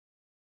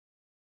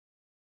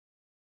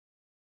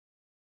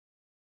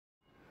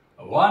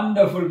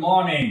wonderful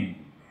morning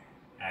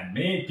and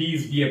may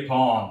peace be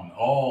upon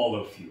all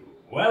of you.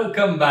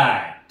 Welcome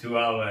back to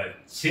our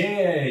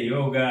chair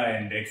yoga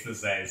and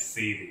exercise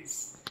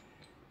series.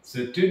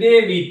 So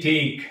today we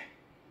take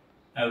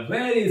a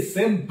very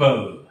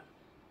simple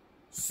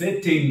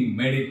sitting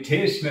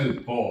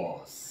meditational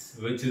pose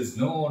which is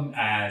known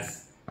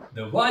as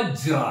the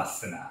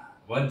Vajrasana.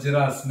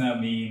 Vajrasana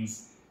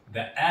means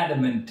the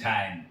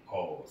Adamantine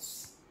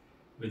pose,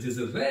 which is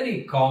a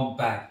very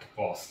compact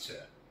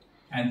posture.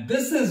 And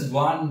this is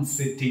one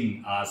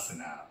sitting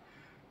asana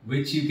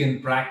which you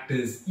can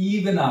practice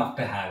even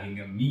after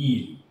having a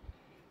meal.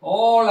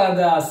 All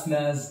other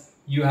asanas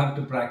you have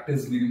to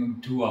practice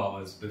minimum 2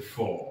 hours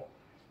before.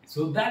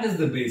 So that is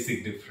the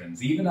basic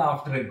difference. Even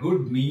after a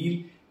good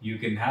meal, you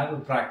can have a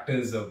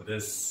practice of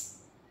this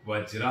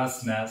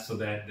Vajrasana so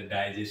that the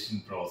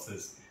digestion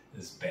process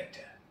is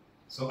better.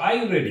 So are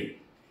you ready?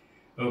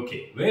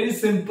 Okay, very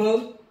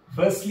simple.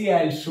 Firstly,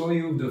 I'll show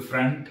you the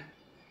front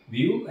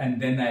view and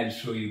then I'll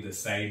show you the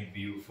side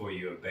view for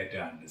your better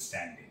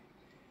understanding.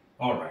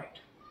 Alright.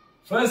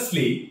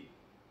 Firstly,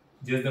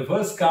 just the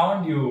first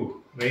count,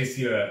 you raise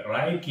your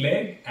right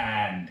leg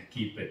and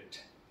keep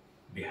it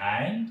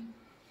behind.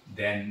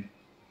 Then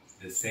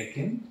the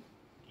second,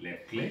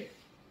 left leg.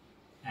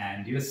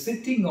 And you're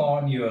sitting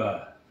on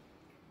your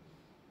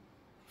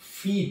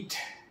feet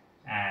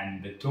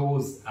and the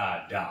toes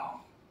are down.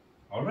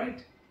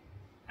 Alright.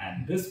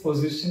 And this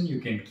position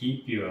you can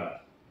keep your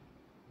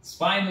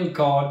spinal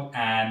cord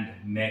and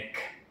neck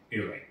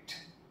erect.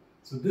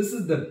 So this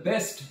is the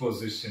best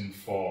position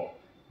for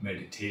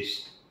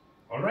meditation.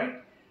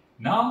 Alright.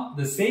 Now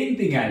the same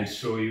thing I'll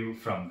show you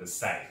from the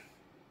side.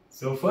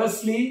 So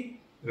firstly,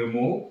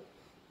 remove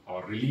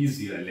or release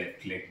your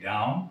left leg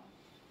down,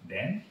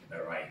 then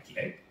the right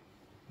leg.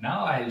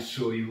 Now I'll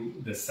show you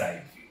the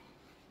side view.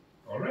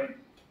 Alright.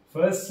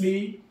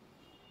 Firstly,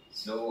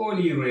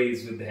 slowly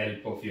raise with the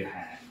help of your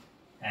hand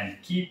and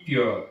keep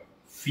your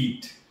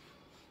feet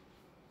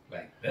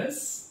like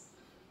this.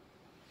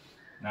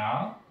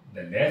 Now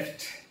the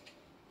left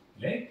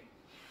leg.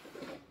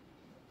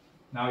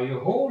 Now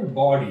your whole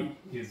body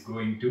is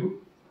going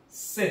to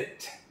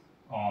sit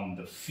on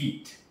the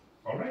feet.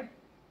 Alright.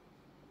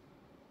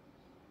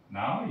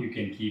 Now you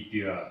can keep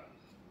your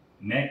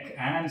neck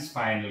and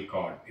spinal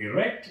cord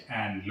erect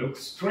and look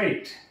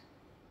straight.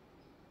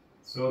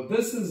 So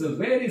this is a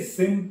very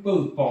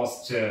simple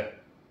posture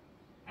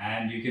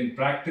and you can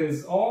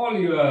practice all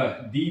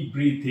your deep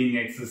breathing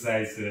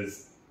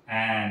exercises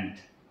and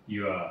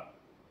your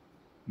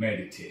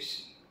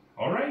meditation.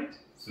 Alright,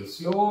 so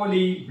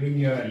slowly bring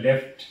your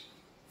left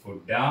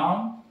foot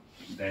down,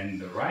 then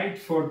the right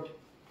foot,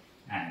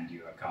 and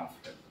you are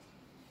comfortable.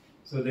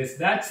 So this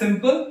that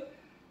simple.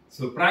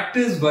 So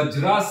practice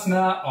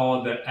Vajrasana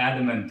or the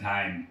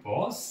Adamantine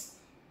pose,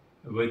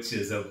 which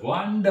is a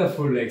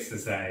wonderful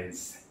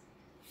exercise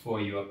for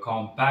your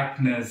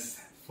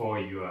compactness, for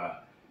your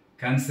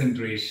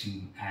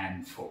concentration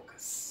and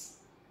focus.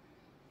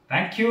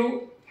 Thank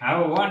you.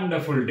 Have a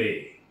wonderful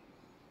day.